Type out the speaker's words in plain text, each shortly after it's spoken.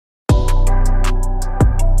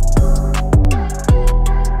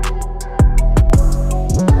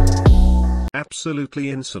Absolutely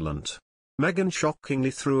insolent. Meghan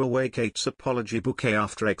shockingly threw away Kate's apology bouquet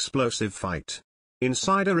after explosive fight.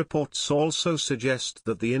 Insider reports also suggest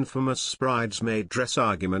that the infamous bridesmaid dress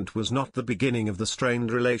argument was not the beginning of the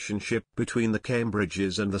strained relationship between the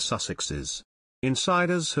Cambridges and the Sussexes.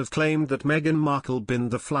 Insiders have claimed that Meghan Markle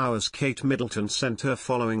binned the flowers Kate Middleton sent her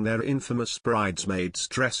following their infamous bridesmaid's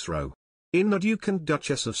dress row. In the Duke and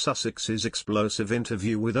Duchess of Sussex's explosive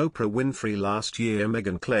interview with Oprah Winfrey last year,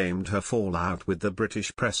 Meghan claimed her fallout with the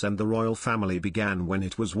British press and the royal family began when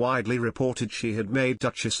it was widely reported she had made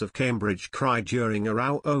Duchess of Cambridge cry during a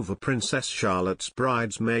row over Princess Charlotte's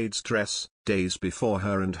bridesmaid's dress, days before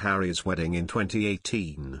her and Harry's wedding in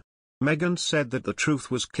 2018. Meghan said that the truth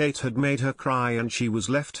was Kate had made her cry and she was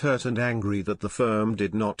left hurt and angry that the firm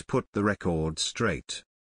did not put the record straight.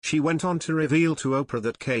 She went on to reveal to Oprah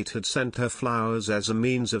that Kate had sent her flowers as a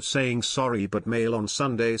means of saying sorry, but Mail on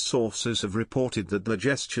Sunday sources have reported that the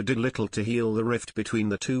gesture did little to heal the rift between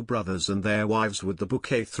the two brothers and their wives, with the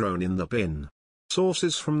bouquet thrown in the bin.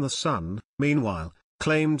 Sources from The Sun, meanwhile,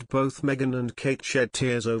 claimed both Meghan and Kate shed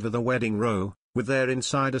tears over the wedding row, with their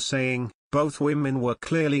insider saying, both women were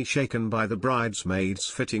clearly shaken by the bridesmaids'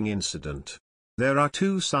 fitting incident. There are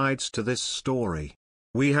two sides to this story.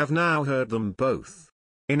 We have now heard them both.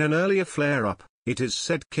 In an earlier flare-up, it is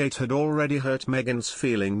said Kate had already hurt Meghan's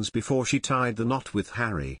feelings before she tied the knot with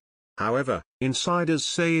Harry. However, insiders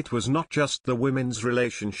say it was not just the women's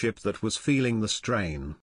relationship that was feeling the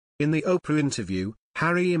strain. In the Oprah interview,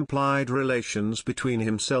 Harry implied relations between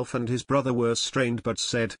himself and his brother were strained but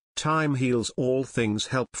said, "Time heals all things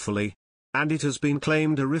helpfully." And it has been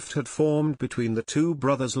claimed a rift had formed between the two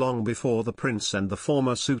brothers long before the prince and the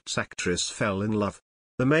former Suits actress fell in love.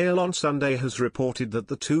 The Mail on Sunday has reported that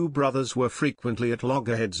the two brothers were frequently at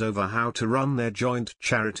loggerheads over how to run their joint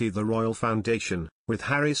charity, the Royal Foundation, with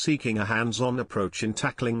Harry seeking a hands-on approach in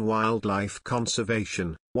tackling wildlife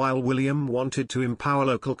conservation, while William wanted to empower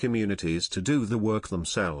local communities to do the work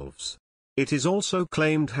themselves. It is also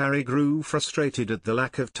claimed Harry grew frustrated at the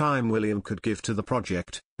lack of time William could give to the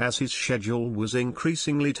project, as his schedule was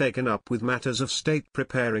increasingly taken up with matters of state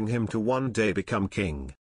preparing him to one day become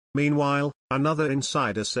king. Meanwhile, another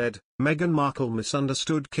insider said, Meghan Markle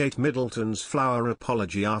misunderstood Kate Middleton's flower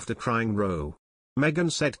apology after crying row.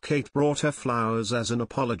 Meghan said Kate brought her flowers as an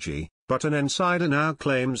apology, but an insider now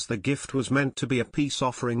claims the gift was meant to be a peace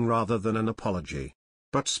offering rather than an apology.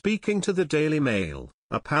 But speaking to the Daily Mail,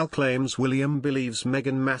 a pal claims William believes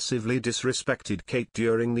Meghan massively disrespected Kate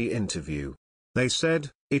during the interview. They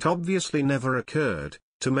said, it obviously never occurred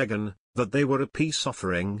to Meghan that they were a peace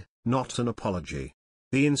offering, not an apology.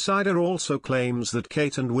 The insider also claims that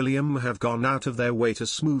Kate and William have gone out of their way to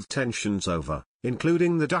smooth tensions over,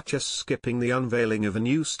 including the Duchess skipping the unveiling of a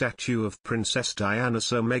new statue of Princess Diana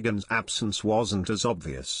so Meghan's absence wasn't as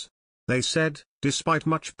obvious. They said, despite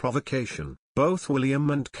much provocation, both William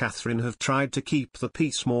and Catherine have tried to keep the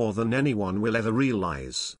peace more than anyone will ever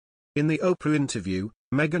realize. In the Oprah interview,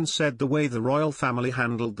 Meghan said the way the royal family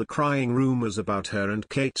handled the crying rumors about her and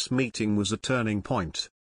Kate's meeting was a turning point.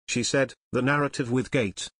 She said, the narrative with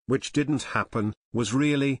Kate, which didn't happen, was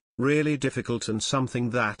really, really difficult and something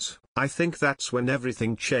that, I think that's when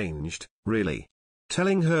everything changed, really.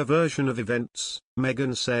 Telling her version of events,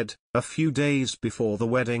 Meghan said, a few days before the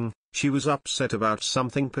wedding, she was upset about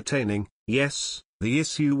something pertaining, yes, the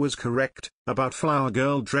issue was correct, about flower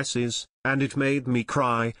girl dresses, and it made me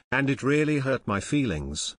cry, and it really hurt my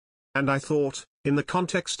feelings. And I thought, in the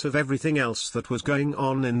context of everything else that was going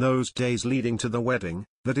on in those days leading to the wedding,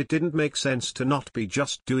 that it didn't make sense to not be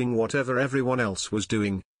just doing whatever everyone else was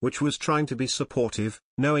doing, which was trying to be supportive,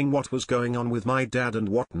 knowing what was going on with my dad and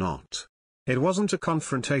whatnot. It wasn't a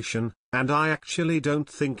confrontation, and I actually don't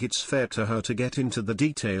think it's fair to her to get into the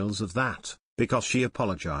details of that, because she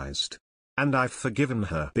apologized. And I've forgiven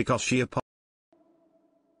her because she apologized.